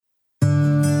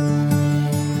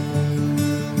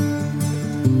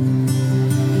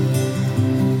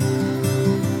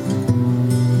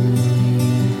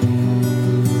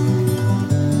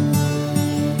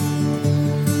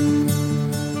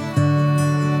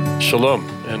Shalom,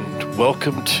 and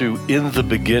welcome to In the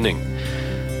Beginning.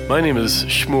 My name is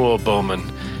Shmuel Bowman,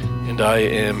 and I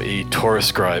am a Torah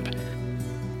scribe.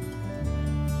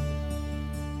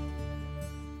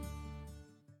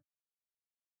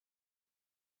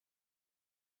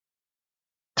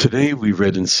 Today we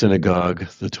read in synagogue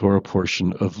the Torah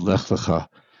portion of Lecha,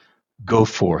 Go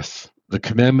forth, the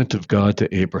commandment of God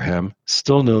to Abraham,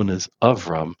 still known as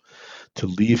Avram, to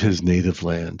leave his native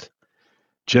land.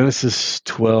 Genesis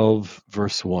 12,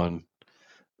 verse 1.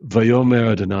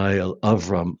 Vayomer Adonai el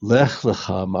Avram, Lech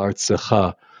lecha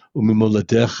ma'artzecha,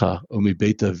 umimoladecha,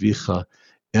 umibeit avicha,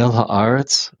 el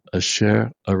haaretz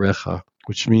asher arecha,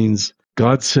 which means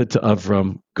God said to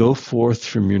Avram, go forth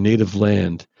from your native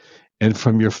land and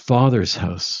from your father's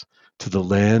house to the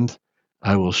land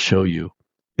I will show you.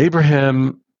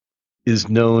 Abraham is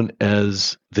known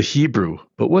as the Hebrew,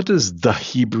 but what does the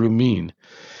Hebrew mean?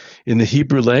 In the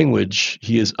Hebrew language,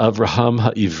 he is Avraham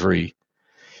HaIvri.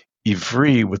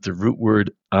 Ivri, with the root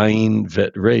word ayin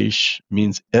vet resh,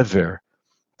 means ever,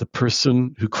 the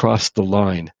person who crossed the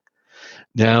line.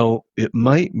 Now, it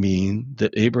might mean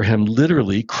that Abraham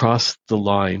literally crossed the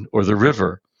line or the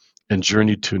river and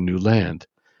journeyed to a new land.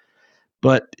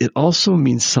 But it also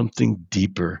means something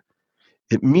deeper.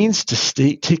 It means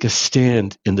to take a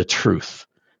stand in the truth.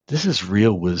 This is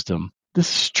real wisdom.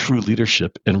 This is true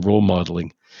leadership and role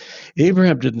modeling.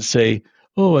 Abraham didn't say,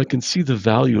 oh, I can see the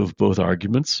value of both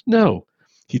arguments. No,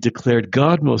 he declared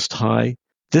God Most High,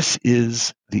 this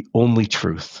is the only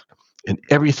truth, and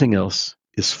everything else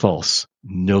is false,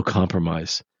 no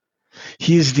compromise.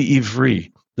 He is the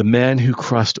Ivri, the man who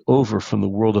crossed over from the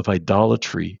world of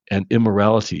idolatry and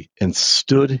immorality and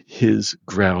stood his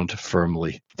ground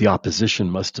firmly. The opposition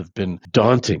must have been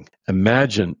daunting.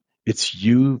 Imagine it's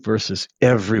you versus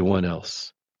everyone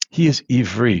else. He is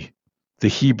Ivri, the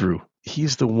Hebrew.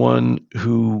 He's the one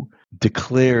who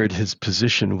declared his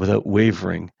position without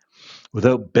wavering,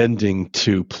 without bending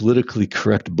to politically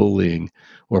correct bullying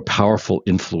or powerful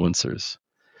influencers.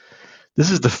 This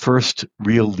is the first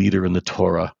real leader in the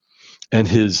Torah, and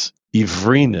his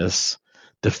Ivriness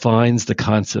defines the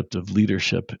concept of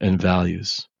leadership and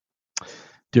values.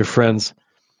 Dear friends,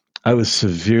 I was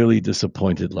severely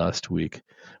disappointed last week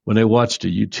when I watched a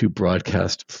YouTube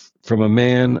broadcast from a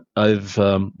man I've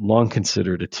long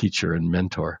considered a teacher and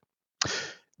mentor.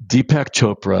 Deepak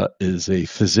Chopra is a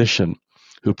physician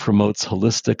who promotes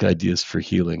holistic ideas for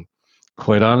healing.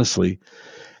 Quite honestly,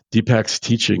 Deepak's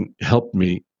teaching helped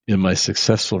me in my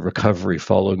successful recovery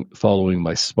following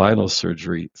my spinal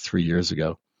surgery 3 years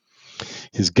ago.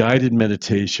 His guided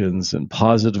meditations and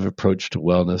positive approach to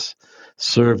wellness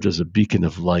served as a beacon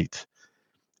of light.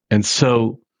 And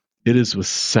so it is with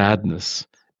sadness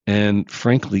and,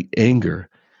 frankly, anger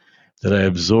that I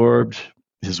absorbed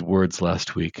his words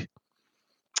last week.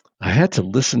 I had to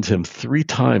listen to him 3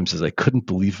 times as I couldn't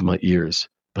believe my ears,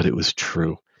 but it was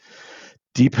true.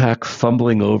 Deepak,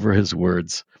 fumbling over his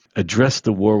words, addressed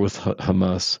the war with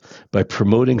Hamas by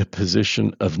promoting a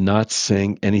position of not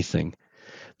saying anything.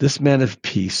 This man of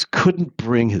peace couldn't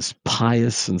bring his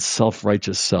pious and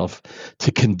self-righteous self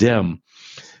to condemn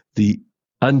the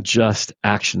unjust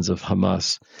actions of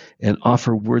Hamas and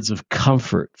offer words of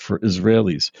comfort for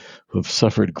Israelis who have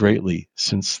suffered greatly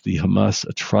since the Hamas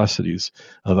atrocities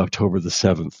of October the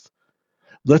 7th.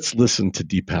 Let's listen to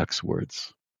Deepak's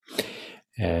words.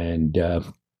 And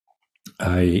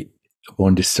I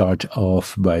want to start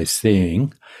off by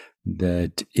saying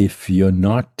that if you're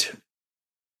not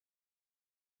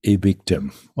a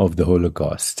victim of the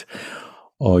Holocaust,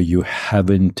 or you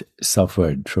haven't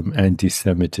suffered from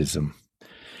anti-Semitism,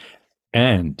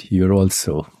 and you're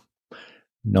also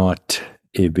not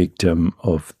a victim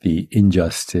of the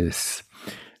injustice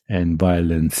and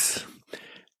violence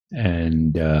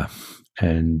and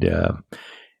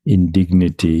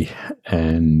indignity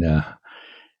and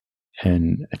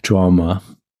trauma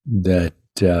that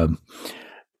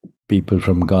people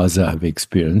from Gaza have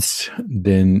experienced,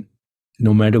 then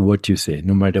no matter what you say,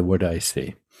 no matter what I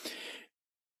say,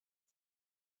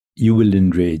 you will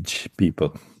enrage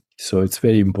people. So it's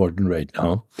very important right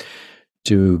now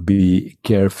to be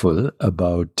careful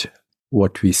about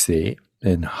what we say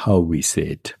and how we say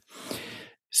it.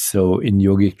 So in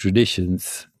yogic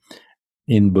traditions,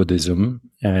 in Buddhism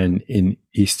and in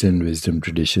Eastern wisdom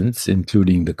traditions,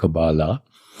 including the Kabbalah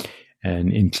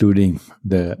and including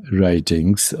the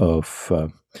writings of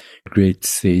great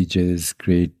sages,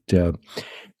 great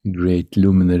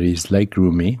luminaries like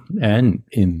Rumi, and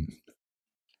in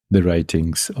the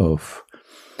writings of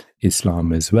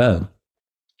Islam as well,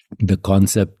 the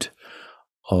concept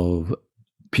of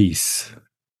peace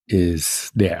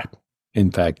is there.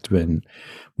 In fact, when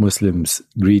Muslims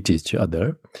greet each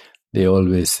other, They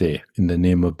always say, in the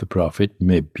name of the prophet,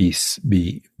 may peace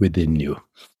be within you.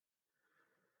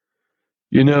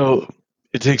 You know,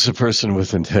 it takes a person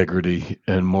with integrity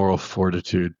and moral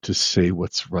fortitude to say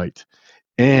what's right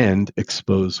and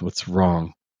expose what's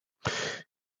wrong.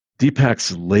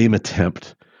 Deepak's lame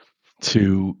attempt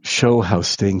to show how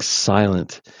staying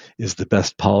silent is the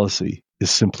best policy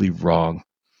is simply wrong.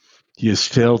 He has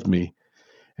failed me,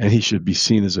 and he should be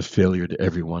seen as a failure to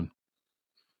everyone.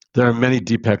 There are many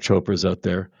Deepak Chopras out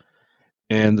there,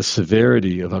 and the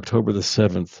severity of October the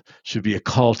 7th should be a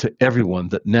call to everyone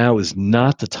that now is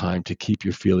not the time to keep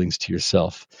your feelings to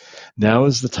yourself. Now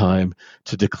is the time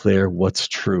to declare what's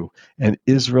true, and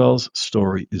Israel's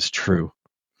story is true.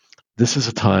 This is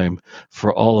a time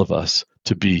for all of us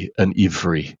to be an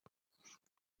Ivri.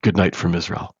 Good night from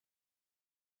Israel.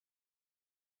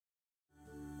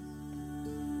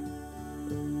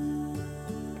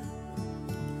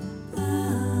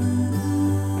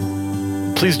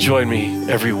 Please join me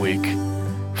every week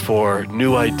for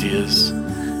new ideas,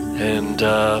 and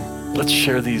let's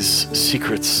share these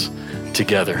secrets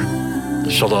together.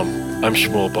 Shalom. I'm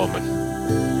Shmuel Bowman.